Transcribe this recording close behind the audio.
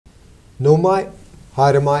Nō mai,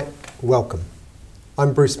 haere mai, welcome.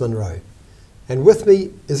 I'm Bruce Munro, and with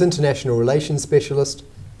me is International Relations Specialist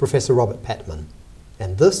Professor Robert Patman,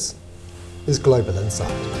 and this is Global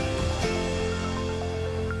Insight.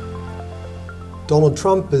 Donald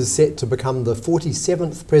Trump is set to become the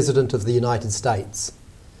 47th President of the United States,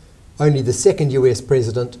 only the second US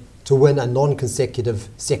President to win a non-consecutive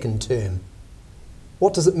second term.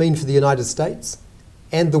 What does it mean for the United States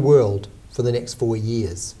and the world for the next 4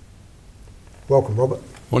 years? Welcome, Robert.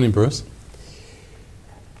 Morning, Bruce.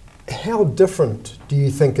 How different do you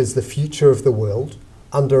think is the future of the world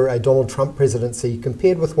under a Donald Trump presidency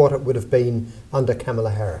compared with what it would have been under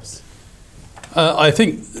Kamala Harris? I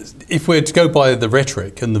think if we're to go by the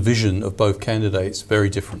rhetoric and the vision of both candidates, very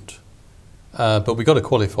different. But we've got to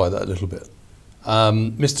qualify that a little bit.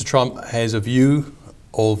 Mr. Trump has a view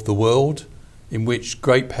of the world in which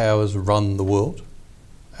great powers run the world.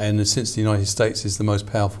 And since the United States is the most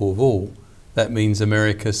powerful of all, that means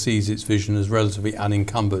America sees its vision as relatively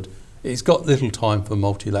unencumbered. It's got little time for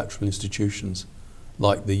multilateral institutions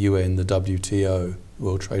like the UN, the WTO,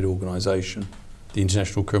 World Trade Organization, the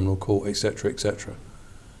International Criminal Court, etc., etc.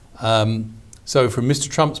 So from Mr.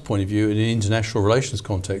 Trump's point of view, in an international relations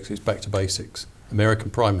context, it's back to basics. American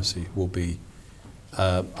primacy will be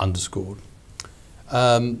underscored.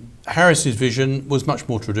 Harris's vision was much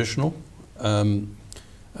more traditional.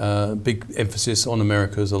 Big emphasis on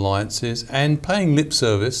America's alliances and paying lip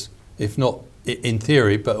service, if not in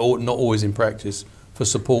theory, but not always in practice, for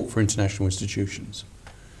support for international institutions.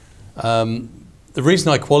 The reason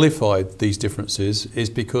I qualified these differences is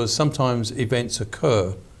because sometimes events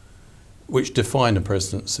occur which define a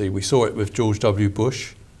presidency. We saw it with George W.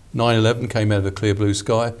 Bush. 9/11 came out of a clear blue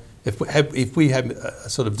sky. If we had a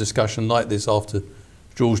sort of discussion like this after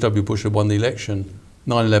George W. Bush had won the election,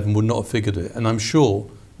 9/11 would not have figured it. And I'm sure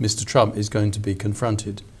Mr. Trump is going to be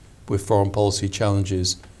confronted with foreign policy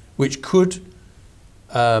challenges which could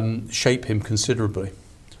shape him considerably.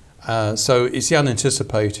 So it's the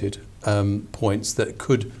unanticipated points that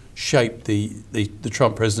could shape the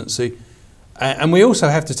Trump presidency. And we also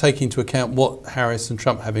have to take into account what Harris and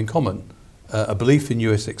Trump have in common. A belief in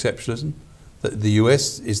US exceptionalism, that the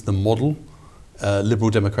US is the model liberal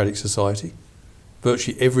democratic society.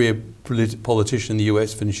 Virtually every politician in the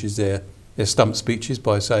US finishes their stump speeches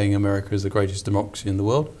by saying America is the greatest democracy in the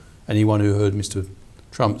world. Anyone who heard Mr.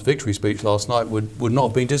 Trump's victory speech last night would not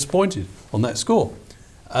have been disappointed on that score.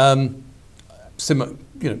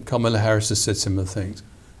 Kamala Harris has said similar things.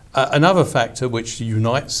 Another factor which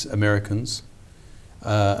unites Americans,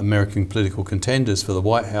 American political contenders for the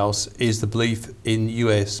White House, is the belief in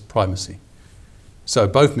US primacy. So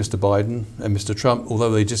both Mr. Biden and Mr. Trump, although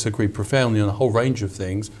they disagree profoundly on a whole range of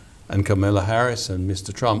things, and Kamala Harris and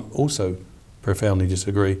Mr. Trump also profoundly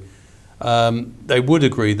disagree, they would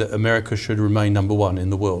agree that America should remain number one in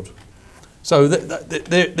the world. So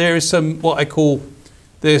there is some, what I call,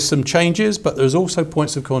 there's some changes, but there's also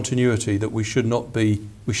points of continuity that we should not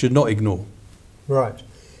ignore. Right.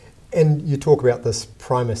 And you talk about this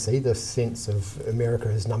primacy, this sense of America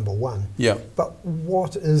as number one. Yeah. But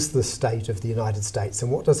what is the state of the United States, and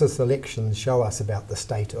what does this election show us about the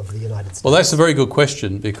state of the United States? Well, that's a very good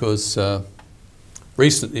question, because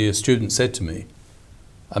recently a student said to me,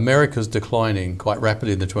 America's declining quite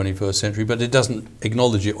rapidly in the 21st century, but it doesn't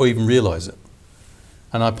acknowledge it or even realize it.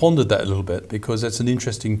 And I pondered that a little bit, because that's an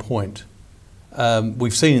interesting point.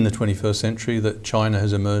 We've seen in the 21st century that China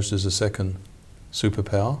has emerged as a second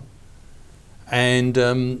superpower. And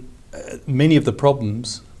many of the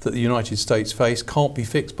problems that the United States face can't be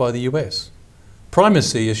fixed by the US.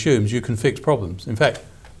 Primacy assumes you can fix problems. In fact,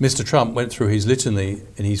 Mr. Trump went through his litany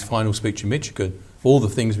in his final speech in Michigan of all the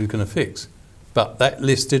things we're going to fix. But that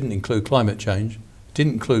list didn't include climate change,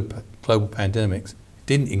 didn't include global pandemics,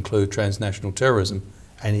 didn't include transnational terrorism,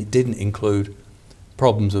 and it didn't include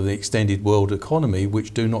problems of the extended world economy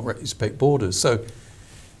which do not respect borders. So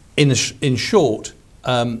in short,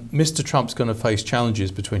 Mr. Trump's going to face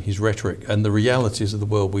challenges between his rhetoric and the realities of the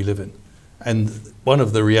world we live in. And one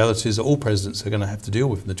of the realities that all presidents are going to have to deal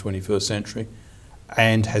with in the 21st century,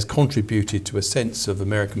 and has contributed to a sense of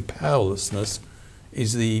American powerlessness,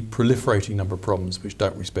 is the proliferating number of problems which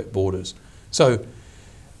don't respect borders. So,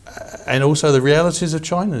 and also the realities of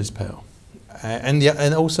China's power, and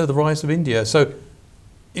also the rise of India. So,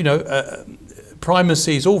 you know,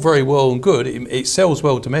 primacy is all very well and good. It sells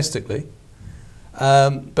well domestically.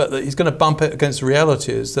 But he's going to bump it against the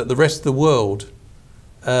reality is that the rest of the world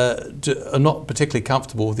are not particularly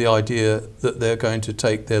comfortable with the idea that they're going to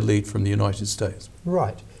take their lead from the United States.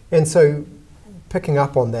 Right. And so picking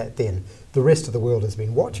up on that then, the rest of the world has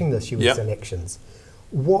been watching this US elections.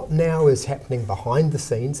 What now is happening behind the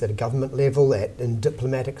scenes at a government level, in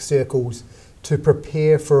diplomatic circles, to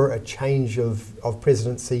prepare for a change of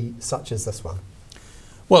presidency such as this one?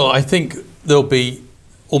 Well, I think there'll be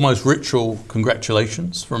almost ritual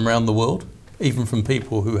congratulations from around the world, even from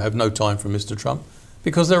people who have no time for Mr. Trump,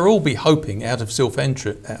 because they'll all be hoping out of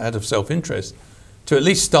self-interest to at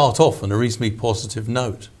least start off on a reasonably positive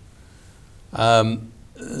note.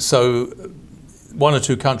 So one or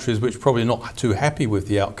two countries which are probably not too happy with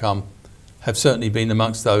the outcome have certainly been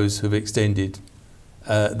amongst those who've extended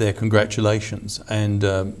their congratulations, and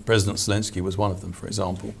President Zelensky was one of them, for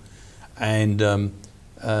example. And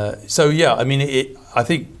so, yeah, I mean, I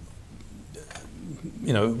think,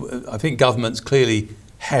 you know, I think governments clearly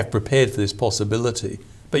have prepared for this possibility.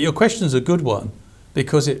 But your question is a good one,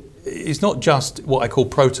 because it's not just what I call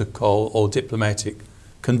protocol or diplomatic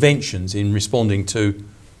conventions in responding to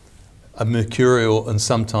a mercurial and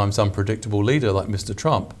sometimes unpredictable leader like Mr.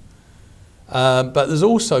 Trump. But there's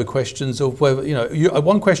also questions of whether, you know,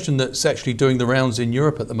 one question that's actually doing the rounds in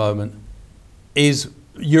Europe at the moment is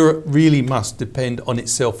Europe really must depend on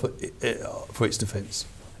itself for its defence.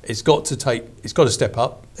 It's got to step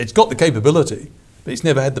up. It's got the capability, but it's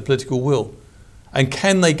never had the political will. And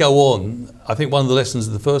can they go on? I think one of the lessons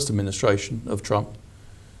of the first administration of Trump,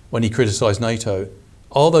 when he criticised NATO,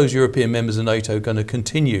 are those European members of NATO going to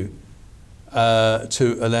continue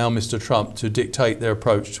to allow Mr. Trump to dictate their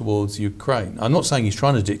approach towards Ukraine? I'm not saying he's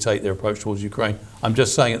trying to dictate their approach towards Ukraine. I'm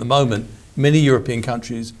just saying at the moment, many European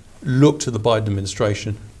countries look to the Biden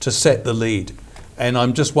administration to set the lead. And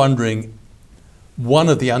I'm just wondering, one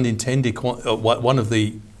of the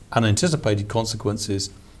unanticipated consequences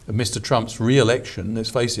of Mr. Trump's re-election, let's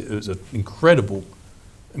face it, it was an incredible,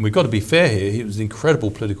 and we've got to be fair here, it was an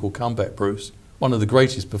incredible political comeback, Bruce. One of the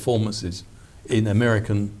greatest performances in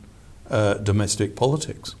American domestic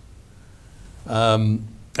politics. And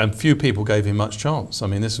few people gave him much chance. I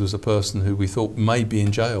mean, this was a person who we thought may be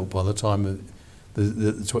in jail by the time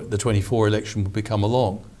the 24 election would become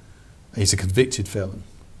along. He's a convicted felon,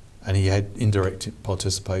 and he had indirect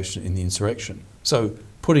participation in the insurrection. So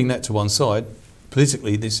putting that to one side,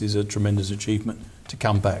 politically this is a tremendous achievement to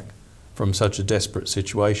come back from such a desperate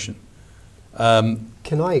situation.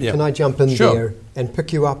 Can I jump in there and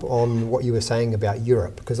pick you up on what you were saying about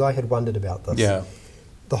Europe? Because I had wondered about this. Yeah.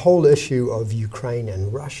 The whole issue of Ukraine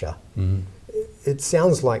and Russia. It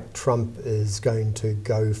sounds like Trump is going to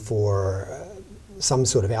go for some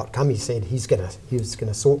sort of outcome. He said he's going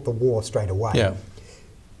to sort the war straight away. Yeah.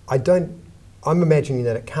 I'm imagining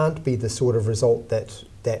that it can't be the sort of result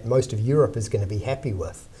that most of Europe is going to be happy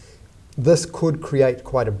with. This could create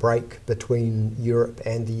quite a break between Europe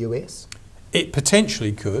and the US. It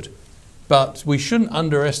potentially could, but we shouldn't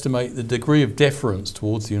underestimate the degree of deference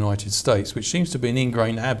towards the United States, which seems to be an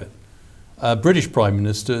ingrained habit. British Prime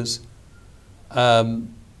Ministers, you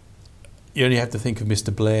only have to think of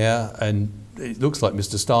Mr. Blair, and it looks like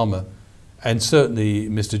Mr. Starmer, and certainly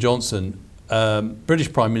Mr. Johnson.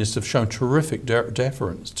 British Prime Ministers have shown terrific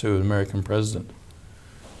deference to an American president.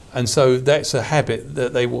 And so that's a habit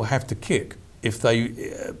that they will have to kick if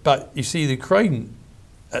they. But you see,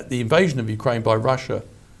 the invasion of Ukraine by Russia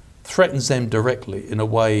threatens them directly in a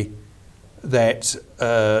way that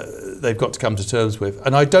they've got to come to terms with.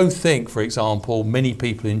 And I don't think, for example, many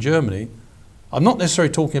people in Germany, I'm not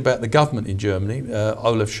necessarily talking about the government in Germany,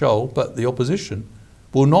 Olaf Scholz, but the opposition,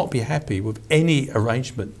 will not be happy with any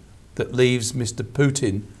arrangement that leaves Mr.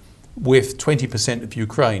 Putin with 20% of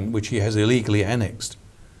Ukraine, which he has illegally annexed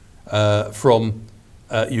from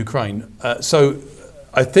Ukraine. So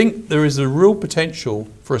I think there is a real potential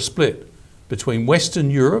for a split between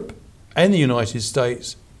Western Europe and the United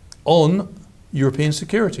States on European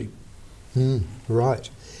security. Right.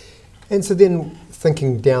 And so then,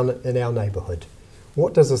 thinking down in our neighbourhood,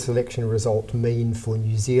 what does this election result mean for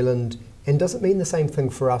New Zealand, and does it mean the same thing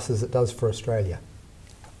for us as it does for Australia?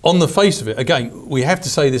 On the face of it, again, we have to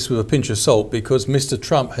say this with a pinch of salt, because Mr.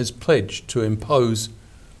 Trump has pledged to impose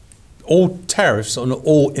all tariffs on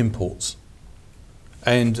all imports.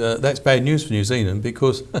 And that's bad news for New Zealand,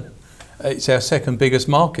 because it's our second biggest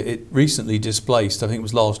market. It recently displaced, I think it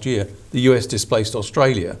was last year, the US displaced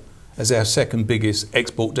Australia as our second biggest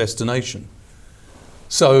export destination.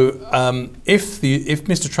 So if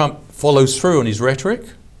Mr. Trump follows through on his rhetoric,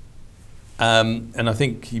 and I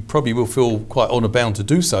think he probably will feel quite honour bound to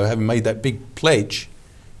do so, having made that big pledge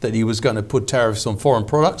that he was going to put tariffs on foreign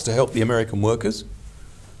products to help the American workers,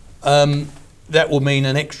 that will mean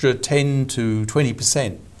an extra 10 to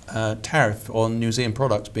 20% tariff on New Zealand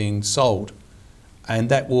products being sold. And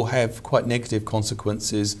that will have quite negative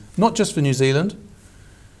consequences, not just for New Zealand,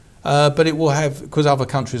 But it will have, because other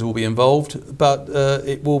countries will be involved, but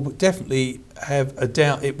it will definitely have a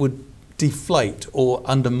doubt, it would deflate or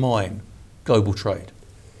undermine global trade.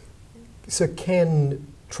 So can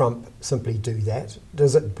Trump simply do that?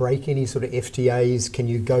 Does it break any sort of FTAs? Can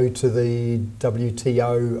you go to the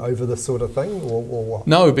WTO over this sort of thing, or what?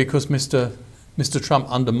 No, because Mr. Trump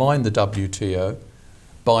undermined the WTO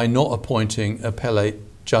by not appointing appellate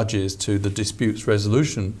judges to the disputes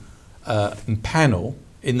resolution panel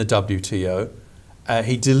in the WTO.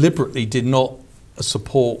 He deliberately did not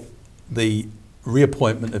support the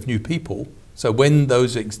reappointment of new people. So when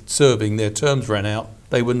those serving their terms ran out,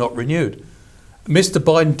 they were not renewed. Mr.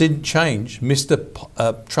 Biden didn't change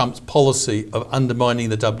Mr. Trump's policy of undermining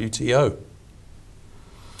the WTO.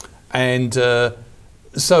 And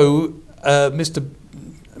so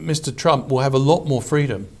Mr. Trump will have a lot more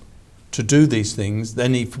freedom to do these things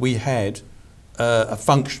than if we had a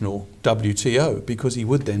functional WTO, because he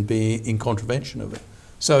would then be in contravention of it.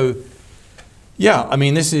 So, yeah, I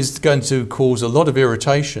mean, this is going to cause a lot of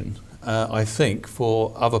irritation, I think,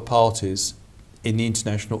 for other parties in the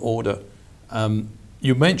international order.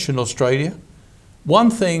 You mentioned Australia. One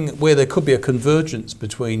thing where there could be a convergence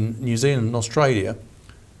between New Zealand and Australia,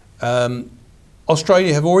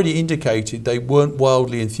 Australia have already indicated they weren't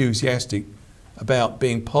wildly enthusiastic about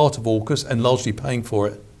being part of AUKUS and largely paying for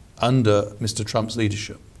it under Mr. Trump's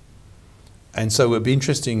leadership. And so it would be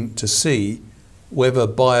interesting to see whether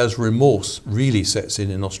buyer's remorse really sets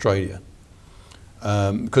in Australia.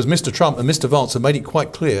 Because Mr. Trump and Mr. Vance have made it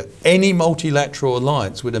quite clear, any multilateral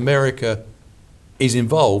alliance with America is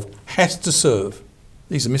involved has to serve,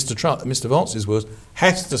 these are Mr. Trump and Mr. Vance's words,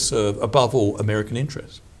 has to serve above all American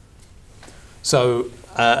interests. So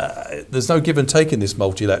there's no give and take in this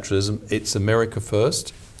multilateralism. It's America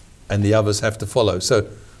first and the others have to follow. So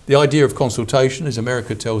the idea of consultation is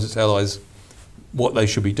America tells its allies what they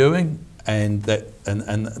should be doing, and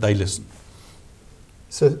they listen.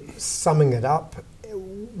 So summing it up,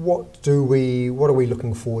 what are we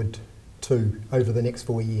looking forward to over the next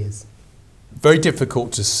 4 years? Very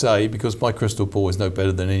difficult to say, because my crystal ball is no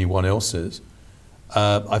better than anyone else's.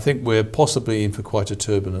 I think we're possibly in for quite a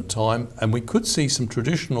turbulent time, and we could see some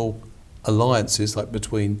traditional alliances like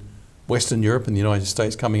between Western Europe and the United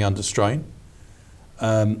States coming under strain.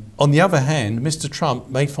 On the other hand, Mr. Trump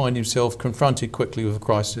may find himself confronted quickly with a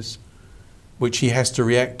crisis which he has to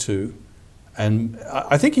react to, and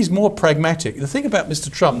I think he's more pragmatic. The thing about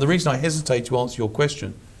Mr. Trump, the reason I hesitate to answer your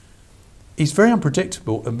question, he's very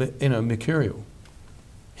unpredictable and mercurial.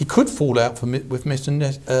 He could fall out with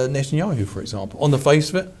Mr. Netanyahu, for example. On the face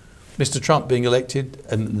of it, Mr. Trump being elected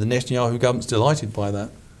and the Netanyahu government's delighted by that.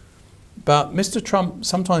 But Mr. Trump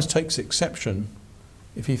sometimes takes exception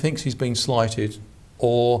if he thinks he's been slighted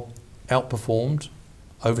or outperformed,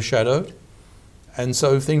 overshadowed, and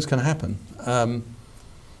so things can happen.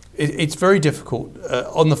 It's very difficult.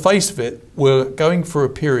 On the face of it, we're going for a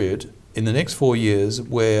period in the next 4 years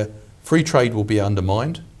where free trade will be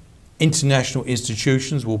undermined, international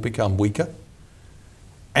institutions will become weaker,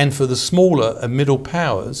 and for the smaller and middle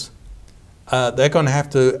powers, they're going to have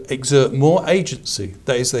to exert more agency.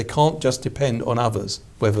 That is, they can't just depend on others,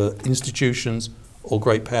 whether institutions or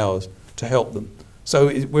great powers, to help them.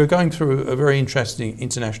 So we're going through a very interesting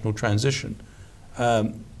international transition.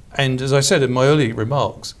 And as I said in my early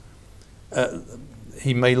remarks,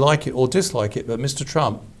 he may like it or dislike it, but Mr.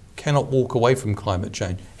 Trump cannot walk away from climate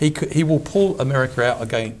change. He will pull America out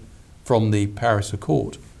again from the Paris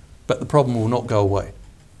Accord, but the problem will not go away.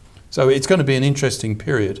 So it's going to be an interesting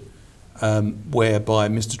period whereby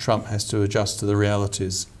Mr. Trump has to adjust to the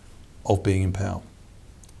realities of being in power.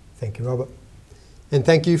 Thank you, Robert. And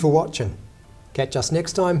thank you for watching. Catch us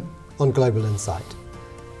next time on Global Insight.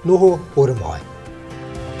 Noho ora mai.